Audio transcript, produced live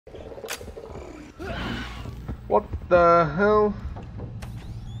What the hell?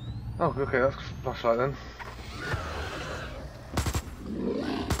 Oh, okay, that's flashlight then.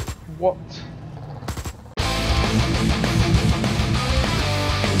 What?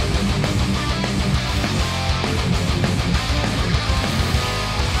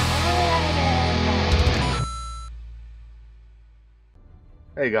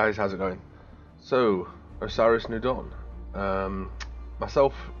 Hey guys, how's it going? So, Osiris New Dawn.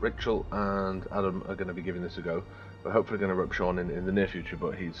 Myself, Rachel, and Adam are going to be giving this a go. We're hopefully going to rope Sean in the near future,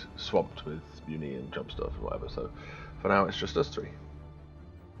 but he's swamped with uni and job stuff and whatever, so for now it's just us three.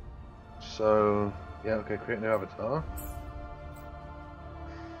 So, yeah, okay, create new avatar.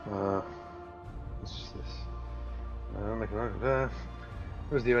 What's this? Make a note of there.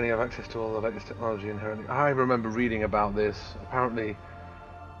 Does the only have access to all the latest technology inherently? I remember reading about this. Apparently,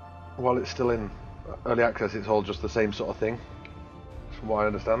 while it's still in early access, it's all just the same sort of thing, from what I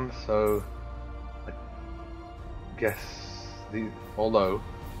understand. So, I guess although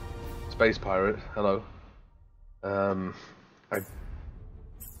Space Pirate, hello,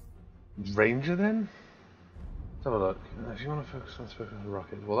 Ranger then. Let's have a look. If you want to focus on the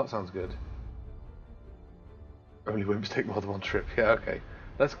rocket, well, that sounds good. Only wimps take more than one trip. Yeah, okay.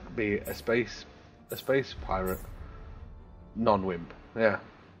 Let's be a space pirate, non-wimp. Yeah,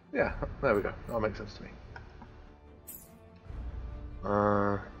 there we go. That makes sense to me.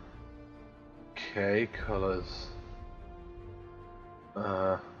 Okay, colors.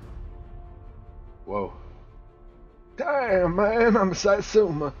 Whoa. Damn, man, I'm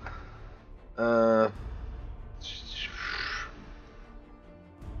Satsuma.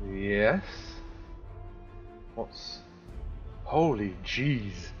 Yes. What's... Holy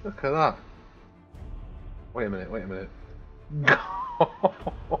jeez. Look at that. Wait a minute.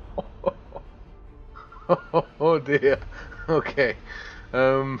 Oh dear. Okay.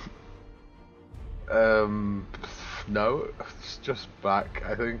 No, it's just back,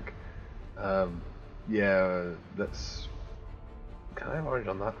 I think. Yeah, that's... Can I have orange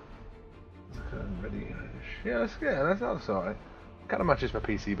on that? Ready. Yeah, that's alright. Kind of matches my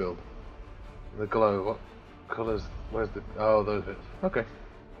PC build. The glow, what colours? Where's the... Oh, those bits. Okay.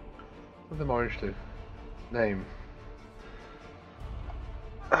 With them orange too. Name.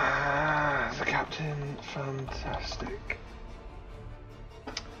 The captain. Fantastic.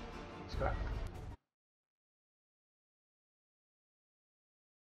 Let's go.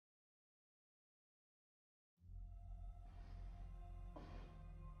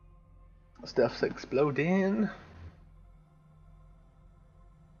 Stuff's exploding.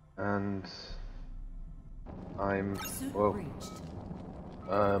 And I'm... Whoa.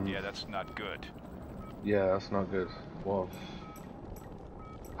 Yeah, that's not good. Yeah, that's not good. What?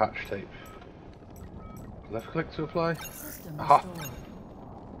 Patch tape. Left click to apply. Aha!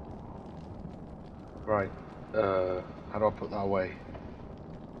 Right. How do I put that away?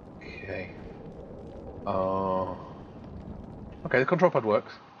 Okay. Okay, the control pad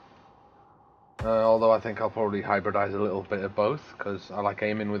works. Although I think I'll probably hybridize a little bit of both, because I like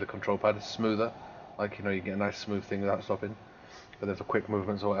aiming with the control pad. It's smoother. Like, you know, you get a nice smooth thing without stopping. But there's a quick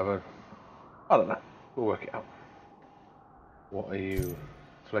movements or whatever. I don't know. We'll work it out. What are you?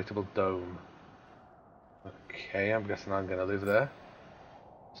 Inflatable dome. Okay, I'm guessing I'm gonna live there.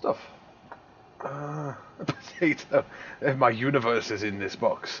 Stuff. A potato. My universe is in this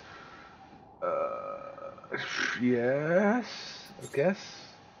box. Yes, I guess.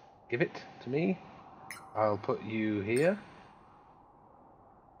 Give it to me. I'll put you here.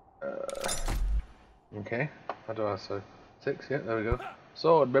 Okay. How do I say? 6, yeah, there we go.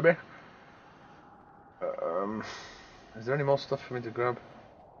 Sword, baby. Is there any more stuff for me to grab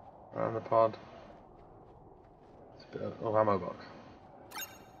around the pod? It's a bit of, oh, ammo box.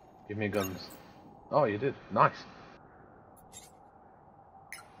 Give me guns. Oh, you did. Nice.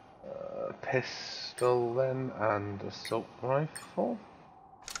 Pistol then, and assault rifle.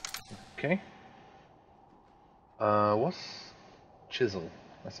 Okay. What's chisel?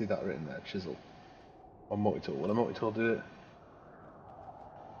 I see that written there. Chisel. Or multi-tool. Will a multi-tool do it?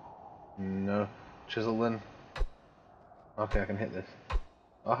 No. Chisel then. Okay, I can hit this.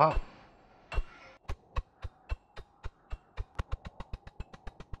 Aha!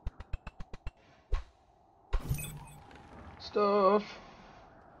 Stuff!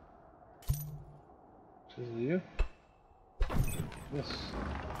 Chisel you? Yes.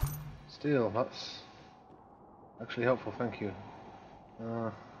 Steel, that's actually helpful, thank you.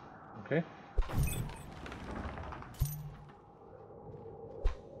 Okay.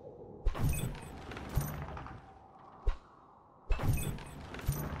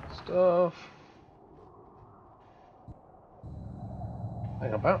 Stuff.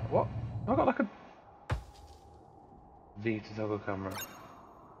 Hang about, what? I got like a... V to toggle camera.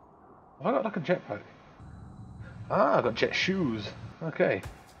 Have I got like a jetpack? Ah, I got jet shoes. Okay.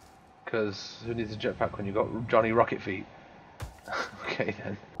 Because who needs a jetpack when you got Johnny Rocket feet? Okay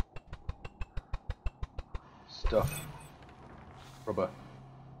then. Stuff. Rubber.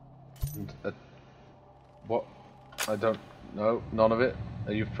 And what? I don't know. None of it.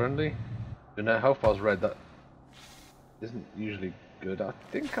 Are you friendly? Your net health bar's red. That isn't usually good. I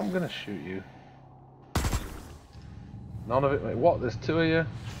think I'm gonna shoot you. None of it. Wait, what? There's two of you?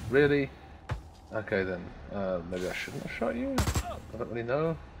 Really? Okay then. Maybe I shouldn't have shot you. I don't really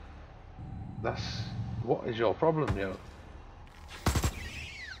know. That's... What is your problem, yo?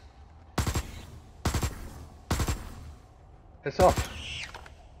 Piss off.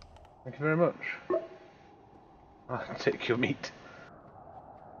 Thank you very much. I'll take your meat.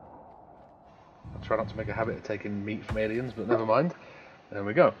 I try not to make a habit of taking meat from aliens, but never mind. There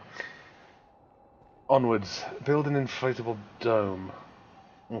we go. Onwards. Build an inflatable dome.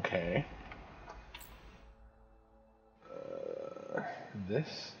 Okay.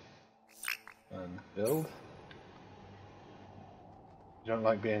 This. And build. You don't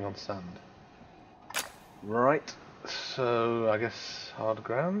like being on sand. Right. So, I guess hard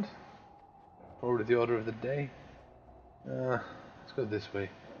ground? Probably the order of the day. Let's go this way.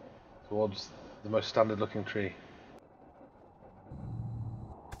 Towards the most standard looking tree.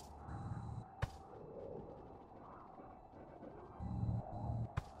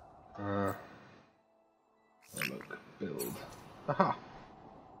 Look, build. Aha!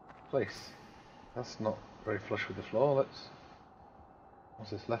 Place. That's not very flush with the floor. Let's...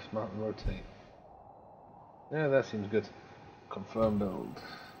 What's this? Left mountain rotate. Yeah, that seems good. Confirm build.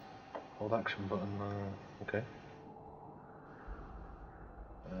 Hold action button. Okay.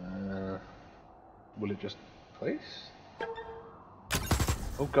 Will it just place?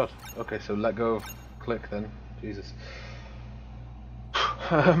 Oh god. Okay, so let go of click then. Jesus.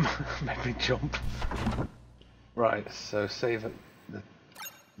 Made me jump. Right, so save it.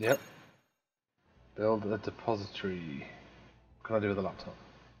 Yep. Build a depository. What can I do with a laptop?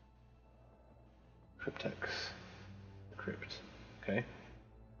 Cryptex. Crypt. Okay.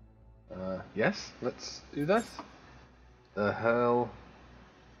 Yes, let's do that. The hell?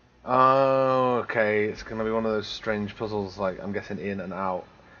 Oh, okay. It's gonna be one of those strange puzzles, like I'm guessing in and out.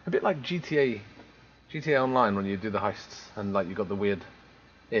 A bit like GTA Online when you do the heists and like you got the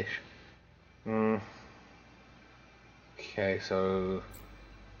weird-ish. Okay, so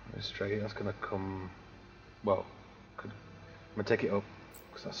straight. That's gonna come. Well, I'm gonna take it up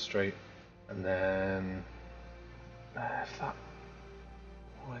because that's straight, and then if that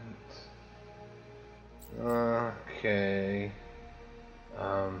went. Okay.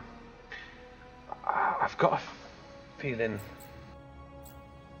 I've got a feeling.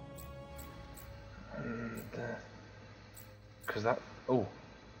 Because that. Oh.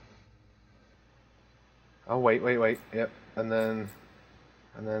 Oh wait. Yep. And then.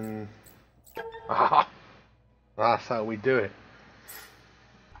 Ah. That's how we do it.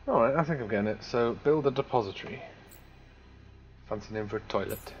 All right. I think I'm getting it. So build a depository. Fancy name for a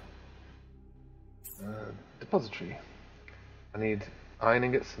toilet. Depository. I need iron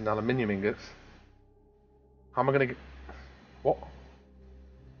ingots and aluminium ingots. How am I gonna get... What?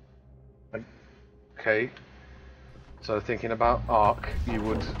 Okay. So thinking about arc, you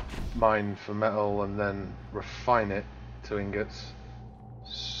would mine for metal and then refine it to ingots.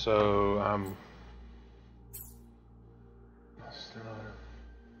 So,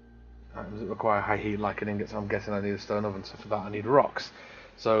 does it require high heat like an ingot? So I'm guessing I need a stone oven, so for that I need rocks.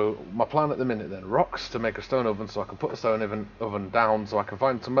 So my plan at the minute then, rocks to make a stone oven so I can put a stone oven down so I can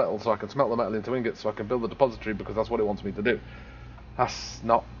find some metal so I can smelt the metal into ingots so I can build a depository because that's what it wants me to do. That's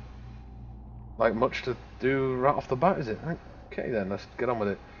not like much to do right off the bat, is it? Okay then, let's get on with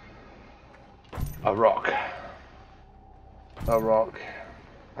it. A rock.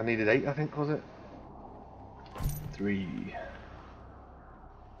 I needed 8, I think, was it? 3.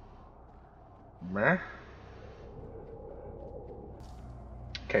 Meh.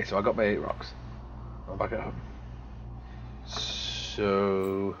 Okay, so I got my 8 rocks. I'm back at home.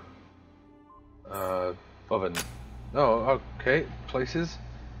 So... oven. Oh, okay. Places.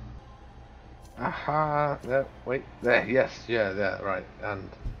 Aha! There, wait. There, yes. Yeah, there, right. And...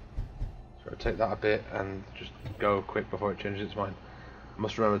 rotate that a bit and just go quick before it changes its mind. I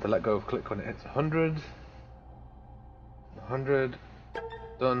must remember to let go of click when it hits 100. 100.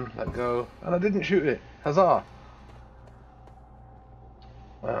 Done. Let go. And I didn't shoot it. Huzzah!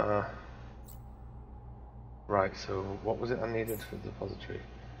 Right, so what was it I needed for the depository?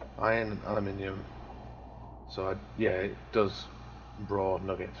 Iron and aluminium. So yeah, it does raw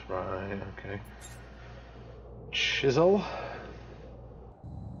nuggets, right? Okay. Chisel.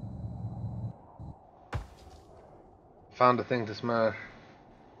 Found a thing to smash.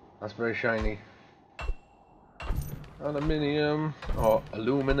 That's very shiny. Aluminium or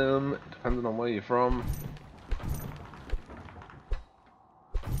aluminum, depending on where you're from.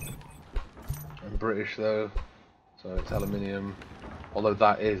 I'm British though, so it's aluminium. Although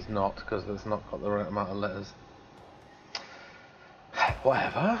that is not, because it's not got the right amount of letters.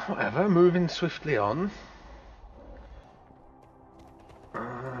 Whatever. Moving swiftly on.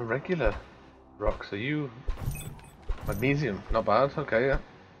 Regular rocks. Are you magnesium? Not bad. Okay. Yeah.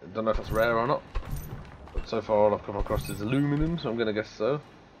 Don't know if that's rare or not. But so far, all I've come across is aluminum, so I'm gonna guess so.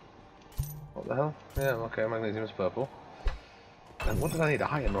 What the hell? Yeah. Okay. Magnesium is purple. And what did I need?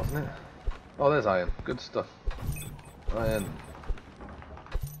 Iron, wasn't it? Oh, there's iron. Good stuff. Iron.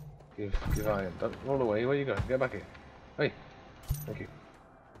 Give iron. Don't roll away. Where you going? Get back here. Hey. Thank you.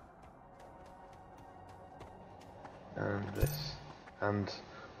 And this. And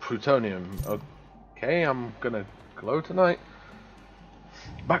plutonium. Okay, I'm gonna glow tonight.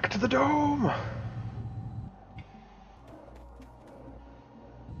 Back to the dome!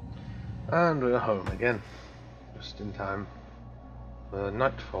 And we're home again. Just in time for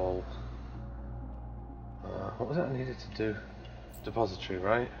nightfall. What was it I needed to do? Depository,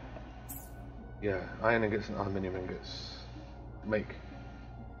 right? Yeah, iron ingots and aluminium ingots. Make.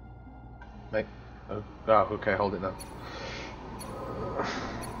 Oh, okay, hold it now.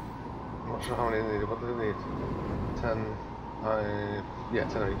 I'm not sure how many needed. What do they need? 10. Yeah,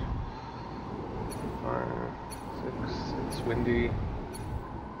 10 of each. 5, 6. It's windy.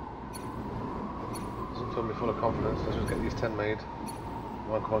 Doesn't fill me full of confidence. Let's just get these 10 made.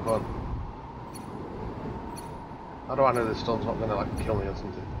 Come on, come on, come on. How do I know this storm's not gonna like kill me or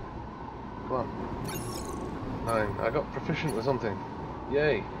something? Come on. 9. I got proficient with something.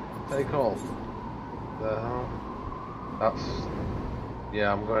 Yay! Take all. The hell? That's.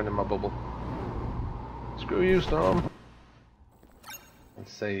 Yeah, I'm going in my bubble. Screw you, Storm! And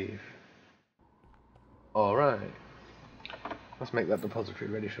save. Alright. Let's make that depository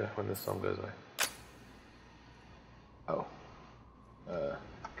ready for when the storm goes away. Oh.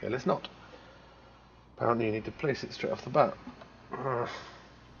 Okay, let's not. Apparently you need to place it straight off the bat.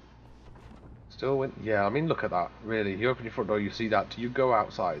 Still win? Yeah, I mean look at that. Really, you open your front door, you see that. Do you go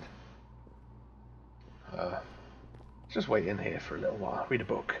outside? Just wait in here for a little while. Read a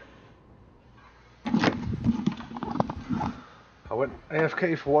book. I went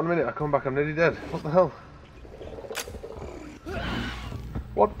AFK for 1 minute. I come back. I'm nearly dead. What the hell?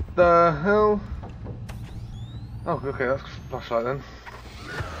 What the hell? Oh, okay. That's flashlight then.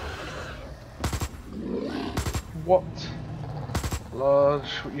 What?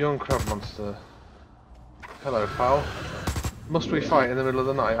 Large young crab monster. Hello, pal. Must we fight in the middle of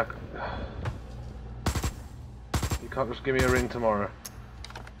the night? You can't just give me a ring tomorrow.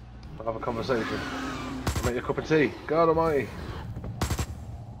 I'll have a conversation. I'll make you a cup of tea. God almighty.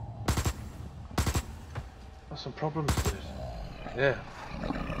 That's some problems, dude. Yeah.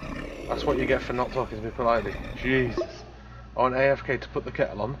 That's what you get for not talking to me politely. Jesus. I want AFK to put the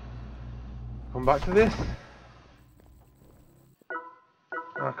kettle on. Come back to this.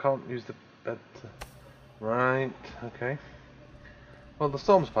 I can't use the bed to... Right, okay. Well, the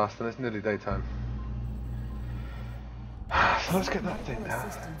storm's passed and it's nearly daytime. So let's get that thing down.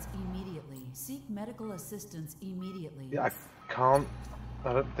 Immediately. Seek medical assistance immediately. Yeah, I can't.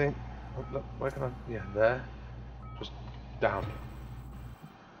 I don't think. Oh, look, where can I? Yeah, there. Just down.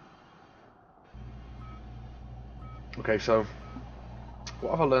 Okay, so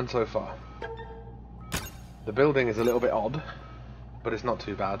what have I learned so far? The building is a little bit odd, but it's not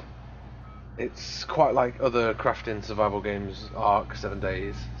too bad. It's quite like other crafting survival games, Ark, 7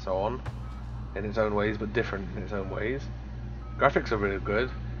 Days, so on, in its own ways, but different in its own ways. Graphics are really good.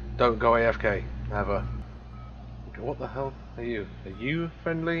 Don't go AFK, never. Okay, what the hell are you? Are you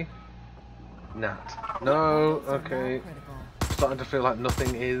friendly? Nat. No, okay. Starting to feel like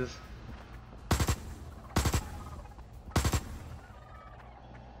nothing is.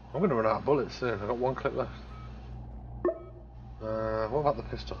 I'm going to run out of bullets soon. I've got 1 clip left. What about the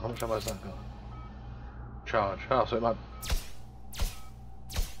pistol? How much ammo has that got? Charge. Oh, so it might...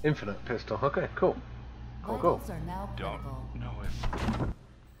 Infinite pistol. Okay, cool. Cool. Don't know if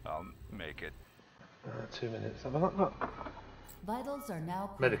I'll make it. 2 minutes. Have I not got... Vitals are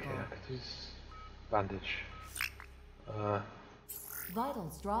now critical. Medicate. I could use... Bandage.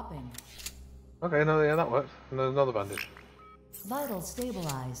 Vitals dropping. Okay, no, yeah, that works. Another bandage. Vitals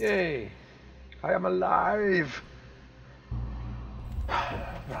stabilized. Yay! I am alive!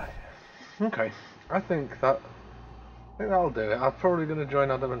 Right. Okay. I think that'll do it. I'm probably going to join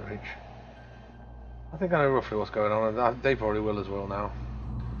Adam and Reach. I think I know roughly what's going on, and they probably will as well now.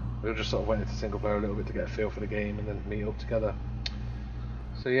 We'll just sort of went into single player a little bit to get a feel for the game and then meet up together.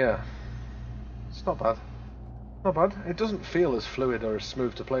 So yeah, it's not bad. Not bad. It doesn't feel as fluid or as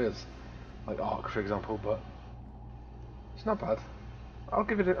smooth to play as like Ark, for example, but it's not bad. I'll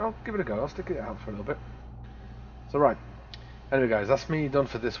give it a go. I'll stick it out for a little bit. So right. Anyway, guys, that's me done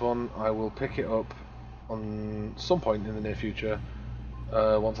for this one. I will pick it up on some point in the near future.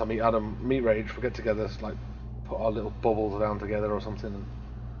 Once I meet Adam, meet Rage, we'll get together, like put our little bubbles down together or something, and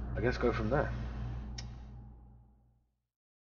I guess go from there.